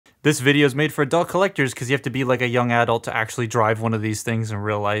This video is made for adult collectors because you have to be like a young adult to actually drive one of these things in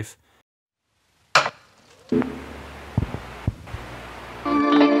real life.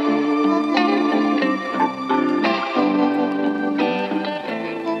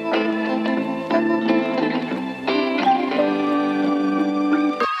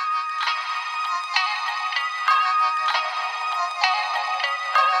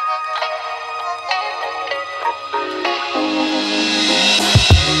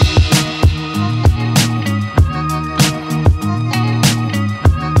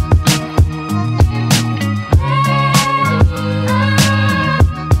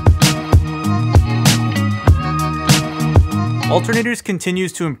 Alternators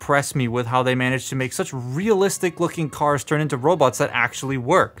continues to impress me with how they manage to make such realistic looking cars turn into robots that actually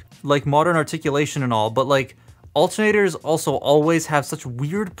work. Like modern articulation and all, but like alternators also always have such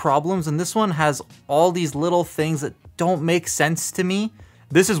weird problems, and this one has all these little things that don't make sense to me.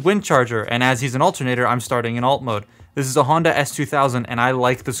 This is Windcharger, and as he's an alternator, I'm starting in alt mode. This is a Honda S2000, and I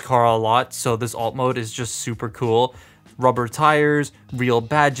like this car a lot, so this alt mode is just super cool. Rubber tires, real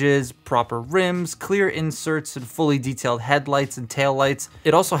badges, proper rims, clear inserts, and fully detailed headlights and taillights.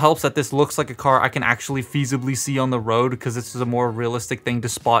 It also helps that this looks like a car I can actually feasibly see on the road because this is a more realistic thing to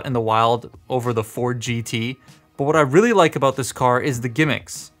spot in the wild over the Ford GT. But what I really like about this car is the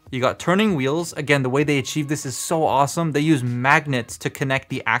gimmicks. You got turning wheels. Again, the way they achieve this is so awesome. They use magnets to connect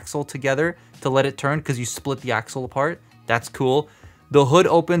the axle together to let it turn because you split the axle apart. That's cool. The hood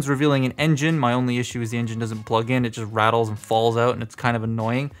opens, revealing an engine. My only issue is the engine doesn't plug in. It just rattles and falls out, and it's kind of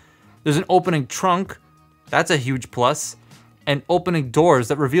annoying. There's an opening trunk. That's a huge plus. And opening doors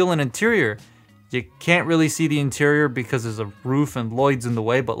that reveal an interior. You can't really see the interior because there's a roof and Lloyd's in the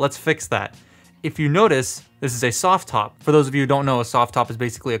way, but let's fix that. If you notice, this is a soft top. For those of you who don't know, a soft top is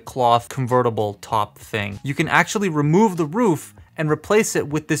basically a cloth convertible top thing. You can actually remove the roof and replace it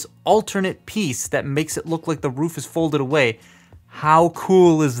with this alternate piece that makes it look like the roof is folded away. How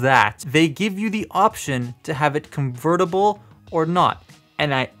cool is that? They give you the option to have it convertible or not,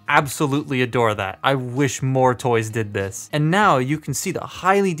 and I absolutely adore that. I wish more toys did this. And now you can see the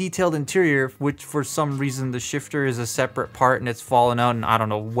highly detailed interior, which for some reason the shifter is a separate part and it's fallen out and I don't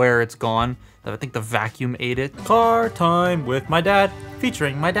know where it's gone. I think the vacuum ate it. Car time with my dad,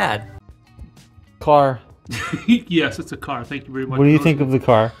 featuring my dad. Car. Yes, it's a car. Thank you very much. What do you think of the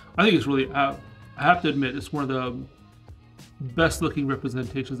car? I think it's really, I have to admit, it's one of the best looking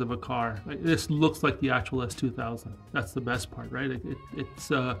representations of a car. This looks like the actual S2000. That's the best part, right?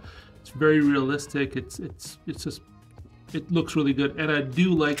 It's very realistic. It looks really good, and I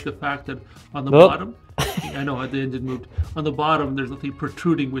do like the fact that on the bottom, I know the engine moved. On the bottom, there's nothing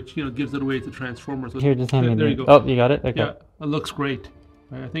protruding, which gives it away to Transformers. Here, just hand me. There you go. Oh, you got it. Okay. Yeah, it looks great.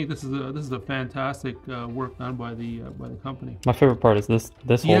 I think this is a fantastic work done by the company. My favorite part is this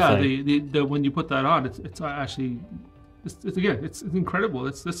whole thing. Yeah, the when you put that on, it's actually. It's incredible.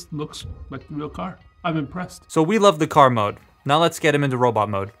 This looks like the real car. I'm impressed. So we love the car mode. Now let's get him into robot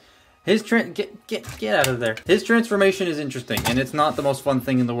mode. His get out of there. His transformation is interesting, and it's not the most fun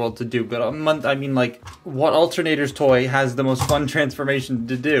thing in the world to do. But I mean, like, what Alternators toy has the most fun transformation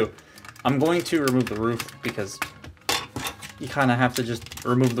to do? I'm going to remove the roof because you kind of have to just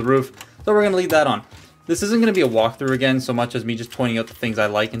remove the roof. So we're gonna leave that on. This isn't gonna be a walkthrough again, so much as me just pointing out the things I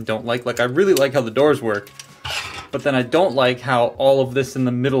like and don't like. Like, I really like how the doors work. But then I don't like how all of this in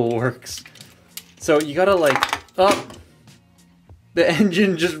the middle works. So you gotta like, oh, the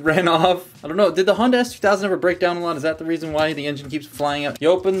engine just ran off. I don't know, did the Honda S2000 ever break down a lot? Is that the reason why the engine keeps flying out? You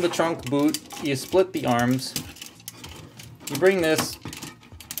open the trunk boot, you split the arms, you bring this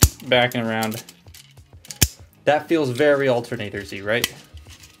back and around. That feels very Alternators-y, right?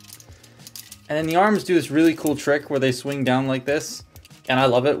 And then the arms do this really cool trick where they swing down like this. And I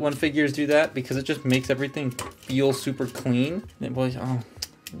love it when figures do that because it just makes everything feel super clean. And boy, oh,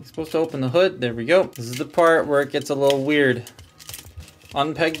 you're supposed to open the hood. There we go. This is the part where it gets a little weird.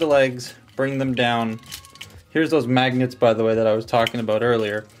 Unpeg the legs, bring them down. Here's those magnets, by the way, that I was talking about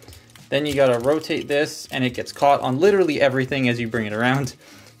earlier. Then you gotta rotate this and it gets caught on literally everything as you bring it around.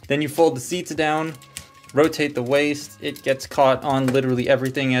 Then you fold the seats down, rotate the waist. It gets caught on literally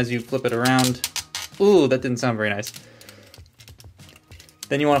everything as you flip it around. Ooh, that didn't sound very nice.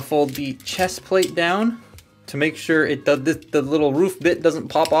 Then you want to fold the chest plate down to make sure it does the little roof bit doesn't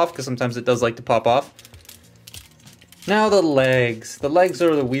pop off, because sometimes it does like to pop off. Now the legs. The legs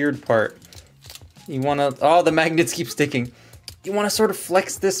are the weird part. You want to, oh, the magnets keep sticking. You want to sort of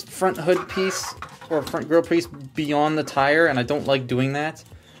flex this front hood piece or front grille piece beyond the tire, and I don't like doing that.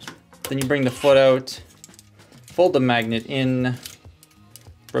 Then you bring the foot out, fold the magnet in,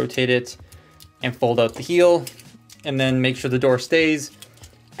 rotate it, and fold out the heel, and then make sure the door stays.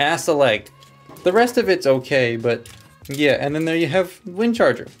 ass a leg. The rest of it's okay, but yeah, and then there you have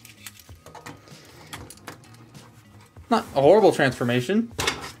Windcharger. Not a horrible transformation.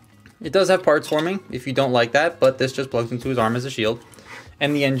 It does have parts forming if you don't like that, but this just plugs into his arm as a shield.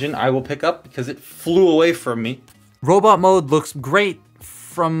 And the engine I will pick up because it flew away from me. Robot mode looks great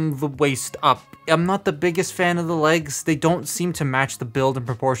from the waist up. I'm not the biggest fan of the legs. They don't seem to match the build and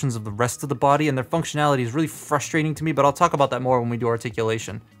proportions of the rest of the body, and their functionality is really frustrating to me, but I'll talk about that more when we do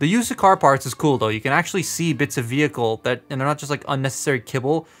articulation. The use of car parts is cool though. You can actually see bits of vehicle and they're not just like unnecessary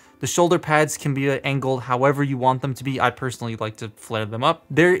kibble. The shoulder pads can be angled however you want them to be. I personally like to flare them up.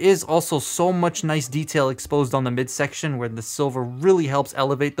 There is also so much nice detail exposed on the midsection where the silver really helps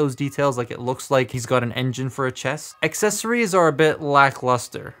elevate those details, like it looks like he's got an engine for a chest. Accessories are a bit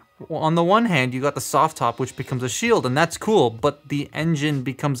lackluster. On the one hand, you got the soft top, which becomes a shield, and that's cool, but the engine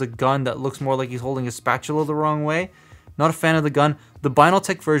becomes a gun that looks more like he's holding a spatula the wrong way. Not a fan of the gun. The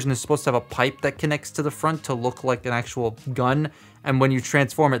Binaltech version is supposed to have a pipe that connects to the front to look like an actual gun, and when you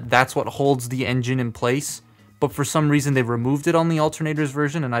transform it, that's what holds the engine in place. But for some reason, they removed it on the Alternators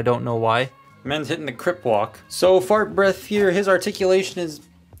version, and I don't know why. Man's hitting the crip walk. So Fart Breath here, his articulation is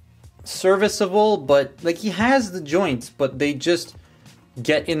serviceable, but like he has the joints, but they just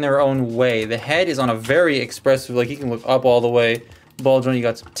get in their own way. The head is on a very expressive, like he can look up all the way. Ball joint, you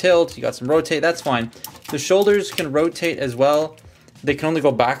got some tilt, you got some rotate, that's fine. The shoulders can rotate as well. They can only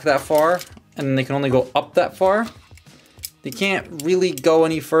go back that far, and then they can only go up that far. They can't really go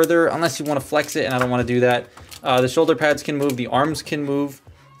any further unless you want to flex it, and I don't want to do that. The shoulder pads can move, the arms can move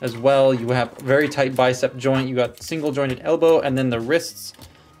as well. You have very tight bicep joint, you got single jointed elbow, and then the wrists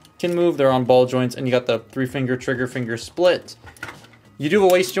can move. They're on ball joints, and you got the 3-finger trigger finger split. You do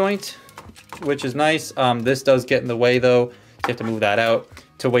have a waist joint, which is nice. This does get in the way though. You have to move that out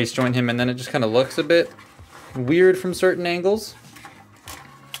to waist joint him, and then it just kind of looks a bit weird from certain angles.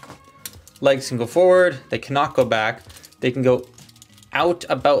 Legs can go forward. They cannot go back. They can go out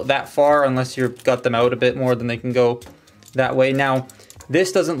about that far unless you've got them out a bit more, then they can go that way. Now,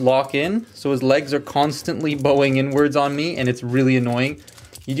 this doesn't lock in, so his legs are constantly bowing inwards on me, and it's really annoying.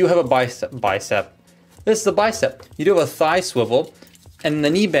 You do have a bicep. This is a bicep. You do have a thigh swivel, and the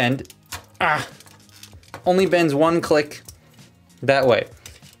knee bend, only bends one click that way.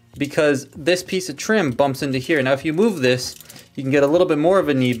 Because this piece of trim bumps into here. Now if you move this, you can get a little bit more of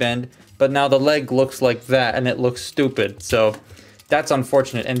a knee bend, but now the leg looks like that, and it looks stupid. So that's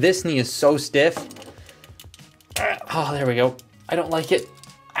unfortunate. And this knee is so stiff. Oh, there we go. I don't like it.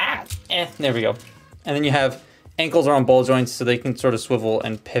 There we go. And then you have ankles are on ball joints, so they can sort of swivel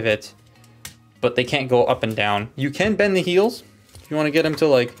and pivot, but they can't go up and down. You can bend the heels if you want to get him to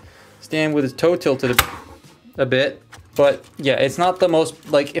like stand with his toe tilted a bit. But yeah, it's not the most,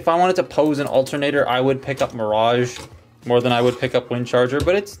 like if I wanted to pose an alternator, I would pick up Mirage more than I would pick up Windcharger,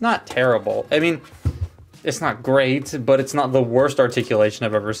 but it's not terrible. I mean, it's not great, but it's not the worst articulation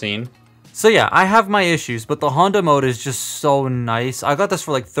I've ever seen. So yeah, I have my issues, but the Honda mode is just so nice. I got this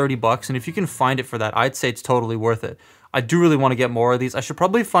for like 30 bucks, and if you can find it for that, I'd say it's totally worth it. I do really want to get more of these. I should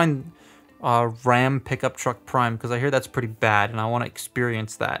probably find Ram Pickup Truck Prime, because I hear that's pretty bad, and I want to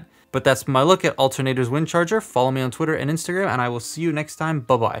experience that. But that's my look at Alternators Windcharger. Follow me on Twitter and Instagram, and I will see you next time.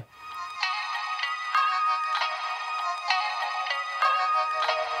 Bye-bye.